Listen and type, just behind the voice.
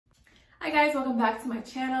Hi guys, welcome back to my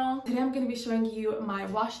channel. Today I'm going to be showing you my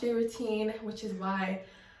wash day routine, which is why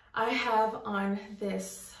I have on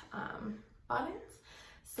this bonnet.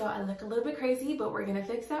 So I look a little bit crazy, but we're going to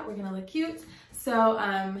fix that. We're going to look cute. So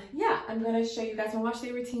yeah, I'm going to show you guys my wash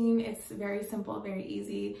day routine. It's very simple, very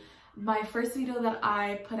easy. My first video that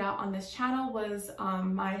I put out on this channel was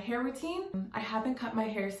my hair routine. I haven't cut my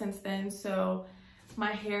hair since then, so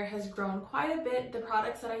my hair has grown quite a bit. The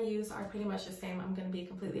products that I use are pretty much the same, I'm going to be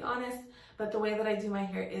completely honest, but the way that I do my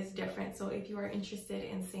hair is different. So if you are interested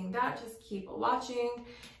in seeing that, just keep watching.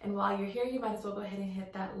 And while you're here, you might as well go ahead and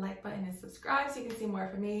hit that like button and subscribe so you can see more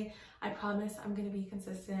from me. I promise I'm going to be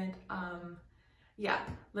consistent. Yeah,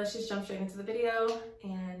 let's just jump straight into the video,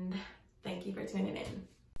 and thank you for tuning in.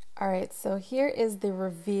 All right, so here is the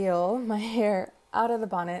reveal. My hair out of the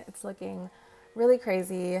bonnet. It's looking really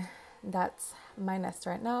crazy. That's my nest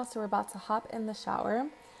right now. So we're about to hop in the shower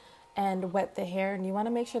and wet the hair. And you want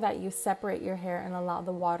to make sure that you separate your hair and allow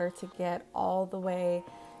the water to get all the way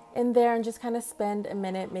in there, and just kind of spend a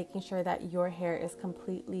minute making sure that your hair is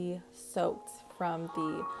completely soaked from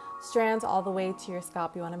the strands all the way to your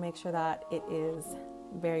scalp. You want to make sure that it is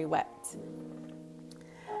very wet.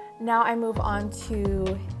 Now I move on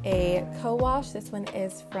to a co-wash. This one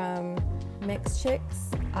is from Mixed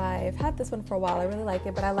Chicks. I've had this one for a while. I really like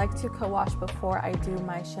it, but I like to co-wash before I do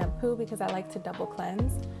my shampoo because I like to double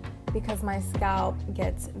cleanse because my scalp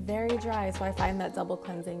gets very dry. So I find that double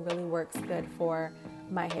cleansing really works good for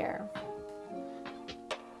my hair.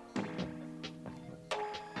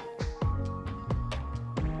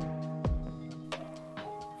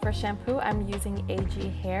 For shampoo, I'm using AG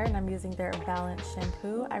Hair, and I'm using their Balance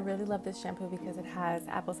shampoo. I really love this shampoo because it has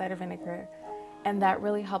apple cider vinegar, and that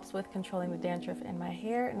really helps with controlling the dandruff in my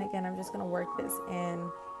hair. And again, I'm just going to work this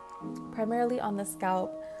in primarily on the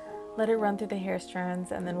scalp, let it run through the hair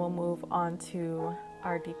strands, and then we'll move on to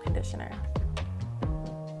our deep conditioner.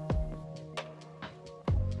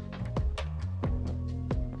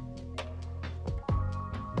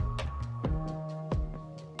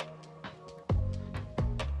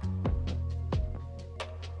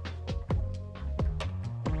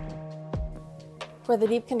 For the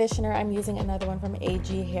deep conditioner, I'm using another one from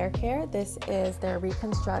AG Hair Care. This is their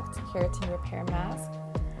Reconstruct Keratin Repair Mask.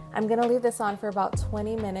 I'm going to leave this on for about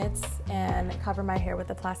 20 minutes and cover my hair with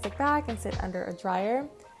a plastic bag and sit under a dryer.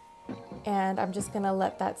 And I'm just going to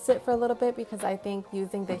let that sit for a little bit because I think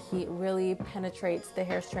using the heat really penetrates the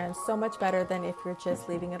hair strands so much better than if you're just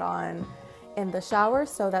leaving it on in the shower.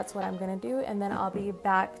 So that's what I'm going to do. And then I'll be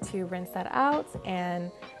back to rinse that out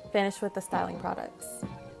and finish with the styling products.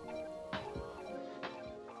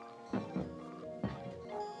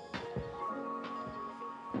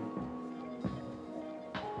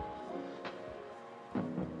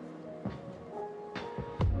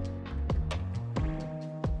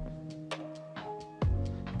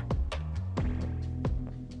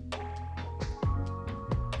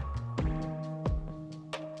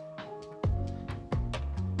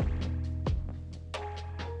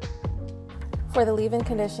 For the leave-in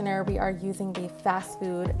conditioner, we are using the Fast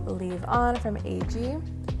Food Leave-On from AG.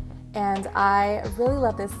 And I really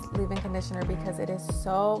love this leave-in conditioner because it is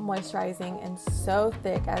so moisturizing and so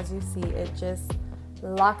thick. As you see, it just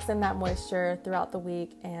locks in that moisture throughout the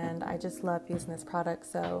week, and I just love using this product.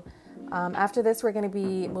 So after this, we're going to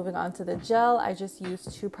be moving on to the gel. I just use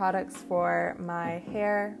 2 products for my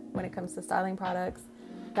hair when it comes to styling products.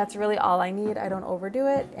 That's really all I need. I don't overdo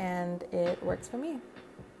it, and it works for me.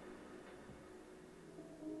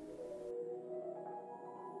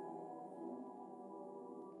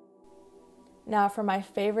 Now for my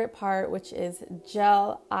favorite part, which is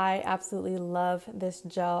gel. I absolutely love this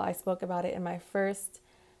gel. I spoke about it in my first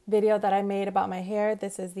video that I made about my hair.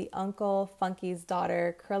 This is the Uncle Funky's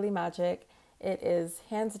Daughter Curly Magic. It is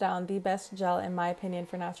hands down the best gel in my opinion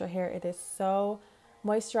for natural hair. It is so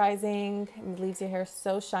moisturizing, it leaves your hair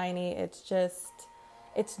so shiny. It's just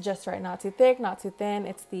right, not too thick, not too thin.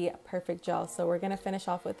 It's the perfect gel. So we're gonna finish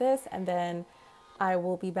off with this, and then I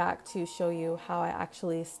will be back to show you how I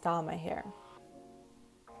actually style my hair.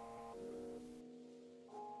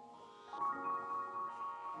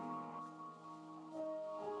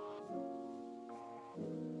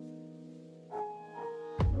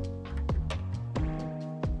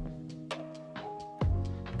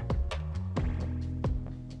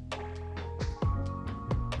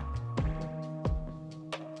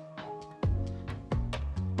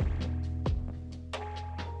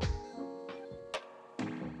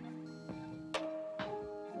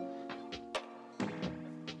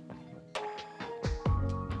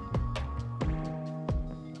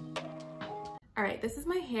 All right, this is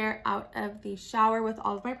my hair out of the shower with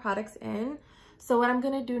all of my products in. So what I'm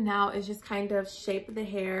gonna do now is just kind of shape the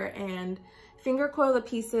hair and finger coil the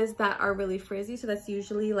pieces that are really frizzy. So that's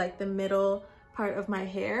usually like the middle part of my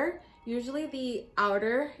hair. Usually the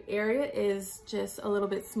outer area is just a little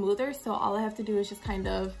bit smoother. So all I have to do is just kind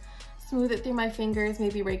of smooth it through my fingers,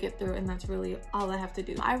 maybe rake it through, and that's really all I have to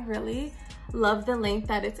do. I really love the length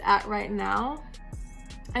that it's at right now.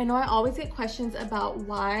 I know I always get questions about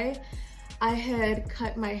why I had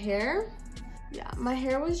cut my hair. Yeah, my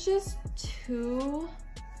hair was just too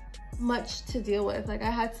much to deal with. Like, I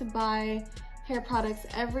had to buy hair products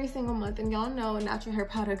every single month, and y'all know natural hair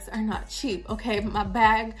products are not cheap, okay? My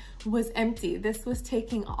bag was empty. This was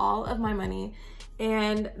taking all of my money,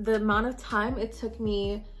 and the amount of time it took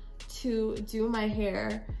me to do my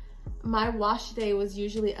hair, my wash day was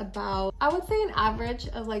usually about, I would say an average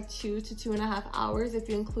of like 2 to 2.5 hours if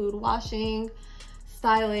you include washing,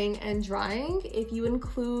 styling, and drying. If you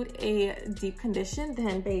include a deep condition,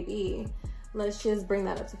 then baby, let's just bring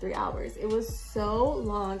that up to 3 hours. It was so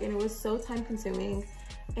long and it was so time consuming,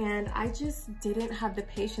 and I just didn't have the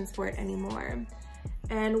patience for it anymore.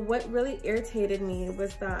 And what really irritated me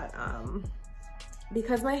was that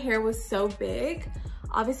because my hair was so big,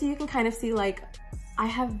 obviously you can kind of see, like, I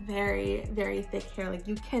have very, very thick hair. Like,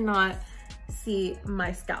 you cannot see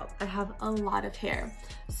my scalp. I have a lot of hair.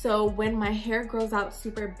 So when my hair grows out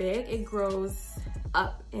super big, it grows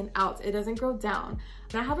up and out. It doesn't grow down.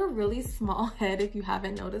 And I have a really small head, if you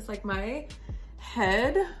haven't noticed. Like, my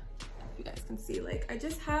head, if you guys can see, like, I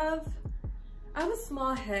have a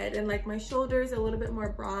small head, and like my shoulders a little bit more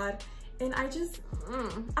broad, and I just,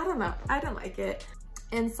 I don't know, I don't like it.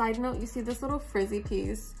 And side note, you see this little frizzy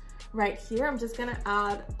piece right here? I'm just gonna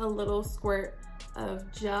add a little squirt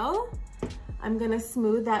of gel. I'm gonna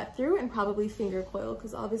smooth that through and probably finger coil,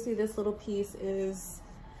 because obviously this little piece is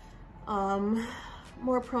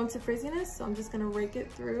more prone to frizziness. So I'm just gonna rake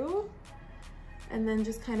it through and then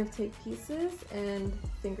just kind of take pieces and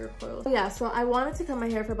finger coil. Yeah, so I wanted to cut my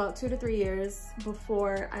hair for about 2 to 3 years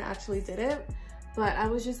before I actually did it, but I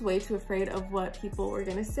was just way too afraid of what people were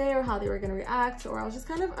gonna say or how they were gonna react, or I was just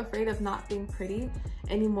kind of afraid of not being pretty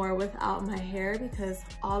anymore without my hair, because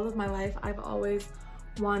all of my life I've always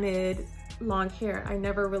wanted long hair. I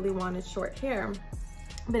never really wanted short hair.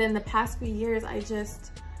 But in the past few years, I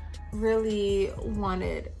just really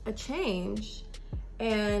wanted a change.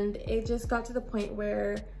 And it just got to the point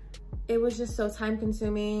where it was just so time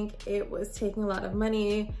consuming. It was taking a lot of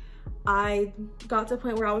money. I got to the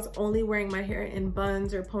point where I was only wearing my hair in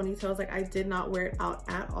buns or ponytails. Like, I did not wear it out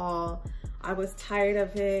at all. I was tired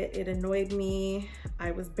of it. It annoyed me. I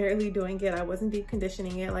was barely doing it. I wasn't deep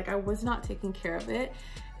conditioning it. Like, I was not taking care of it.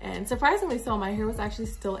 And surprisingly so, my hair was actually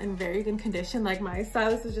still in very good condition. Like, my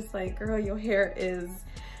stylist was just like, girl, your hair is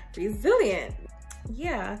resilient.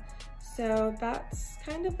 Yeah, so that's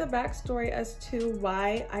kind of the backstory as to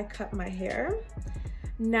why I cut my hair.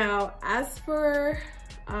 Now, as for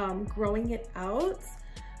growing it out,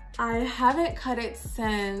 I haven't cut it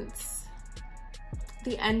since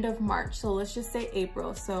the end of March. So let's just say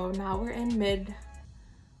April. So now we're in mid,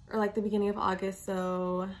 or like the beginning of August.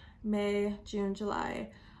 So May, June, July,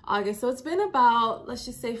 August. So it's been about, let's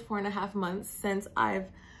just say 4.5 months since I've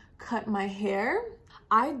cut my hair.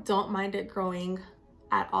 I don't mind it growing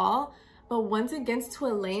at all, but once it gets to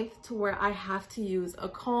a length to where I have to use a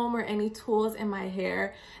comb or any tools in my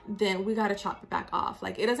hair, then we gotta chop it back off.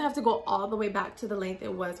 Like, it doesn't have to go all the way back to the length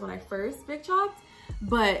it was when I first big chopped,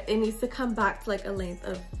 but it needs to come back to like a length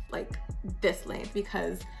of like this length,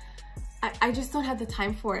 because I just don't have the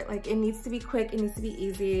time for it. Like, it needs to be quick, it needs to be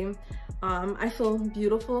easy. I feel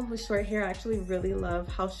beautiful with short hair. I actually really love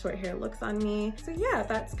how short hair looks on me. So yeah,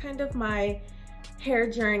 that's kind of my hair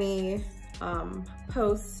journey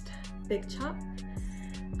post big chop.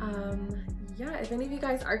 Yeah, if any of you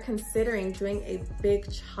guys are considering doing a big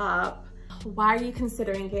chop, why are you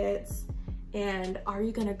considering it? And are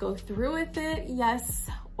you gonna go through with it? Yes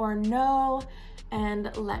or no?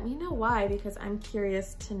 And let me know why, because I'm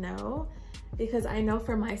curious to know. Because I know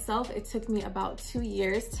for myself, it took me about 2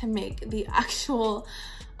 years to make the actual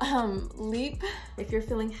leap. If you're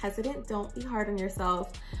feeling hesitant, don't be hard on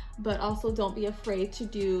yourself, but also don't be afraid to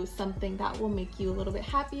do something that will make you a little bit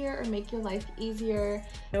happier or make your life easier.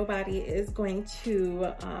 Nobody is going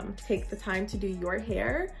to take the time to do your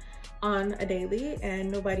hair on a daily,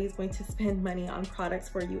 and nobody's going to spend money on products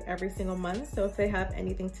for you every single month. So if they have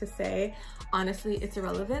anything to say, honestly, it's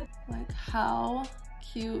irrelevant. Like, how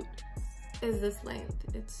cute is this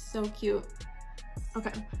length? It's so cute.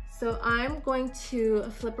 Okay, so I'm going to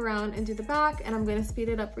flip around and do the back, and I'm going to speed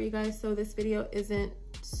it up for you guys so this video isn't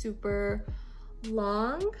super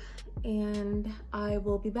long, and I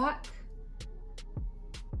will be back.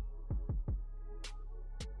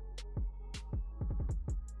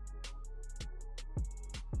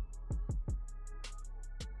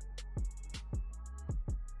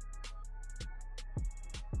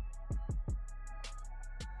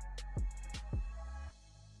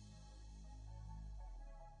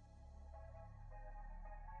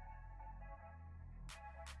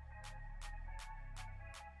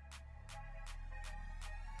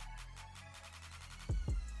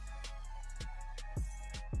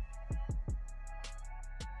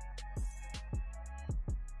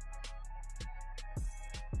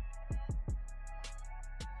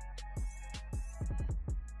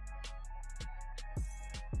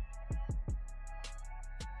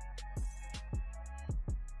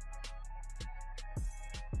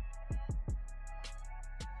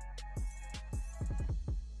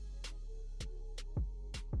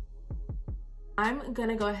 I'm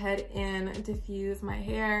gonna go ahead and diffuse my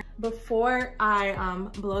hair. Before I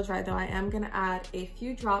blow dry though, I am gonna add a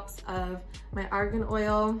few drops of my argan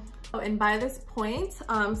oil. Oh, and by this point,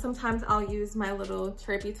 sometimes I'll use my little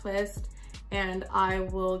chirpy twist and I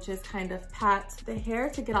will just kind of pat the hair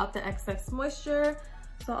to get out the excess moisture.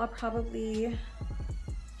 So I'll probably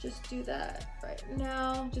just do that right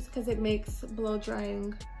now, just because it makes blow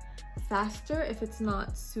drying faster if it's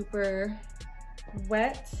not super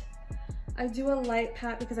wet. I do a light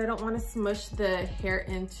pat because I don't want to smush the hair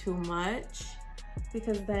in too much,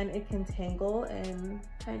 because then it can tangle and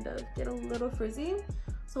kind of get a little frizzy.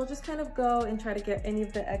 So we'll just kind of go and try to get any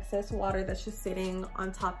of the excess water that's just sitting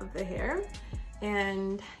on top of the hair.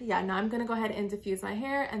 And yeah, now I'm gonna go ahead and diffuse my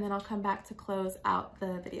hair, and then I'll come back to close out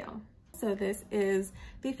the video. So this is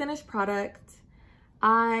the finished product.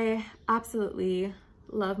 I absolutely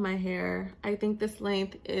love my hair. I think this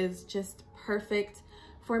length is just perfect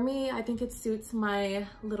for me. I think it suits my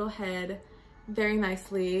little head very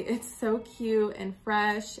nicely. It's so cute and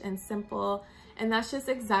fresh and simple, and that's just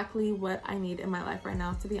exactly what I need in my life right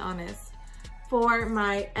now, to be honest. For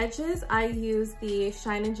my edges, I use the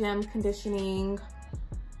Shine and Gem Conditioning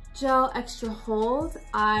Gel Extra Hold.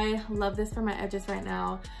 I love this for my edges right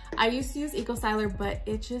now. I used to use Eco Styler, but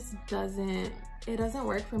it just doesn't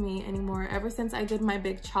work for me anymore. Ever since I did my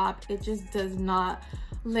big chop, it just does not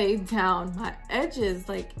lay down my edges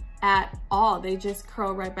like at all. They just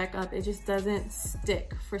curl right back up. It just doesn't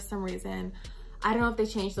stick for some reason. I don't know if they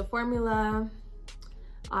changed the formula.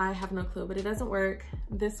 I have no clue, but it doesn't work.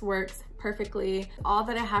 This works perfectly. All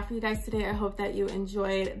that I have for you guys today. I hope that you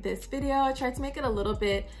enjoyed this video. I tried to make it a little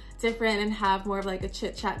bit different and have more of like a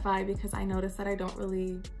chit chat vibe, because I noticed that I don't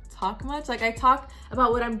really talk much. Like, I talk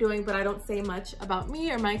about what I'm doing, but I don't say much about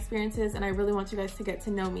me or my experiences, and I really want you guys to get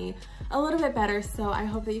to know me a little bit better. So I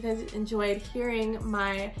hope that you guys enjoyed hearing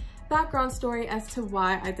my background story as to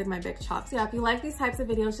why I did my big chops. Yeah, if you like these types of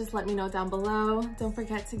videos, just let me know down below. Don't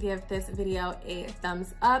forget to give this video a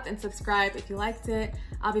thumbs up and subscribe if you liked it.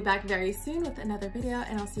 I'll be back very soon with another video,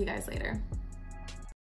 and I'll see you guys later.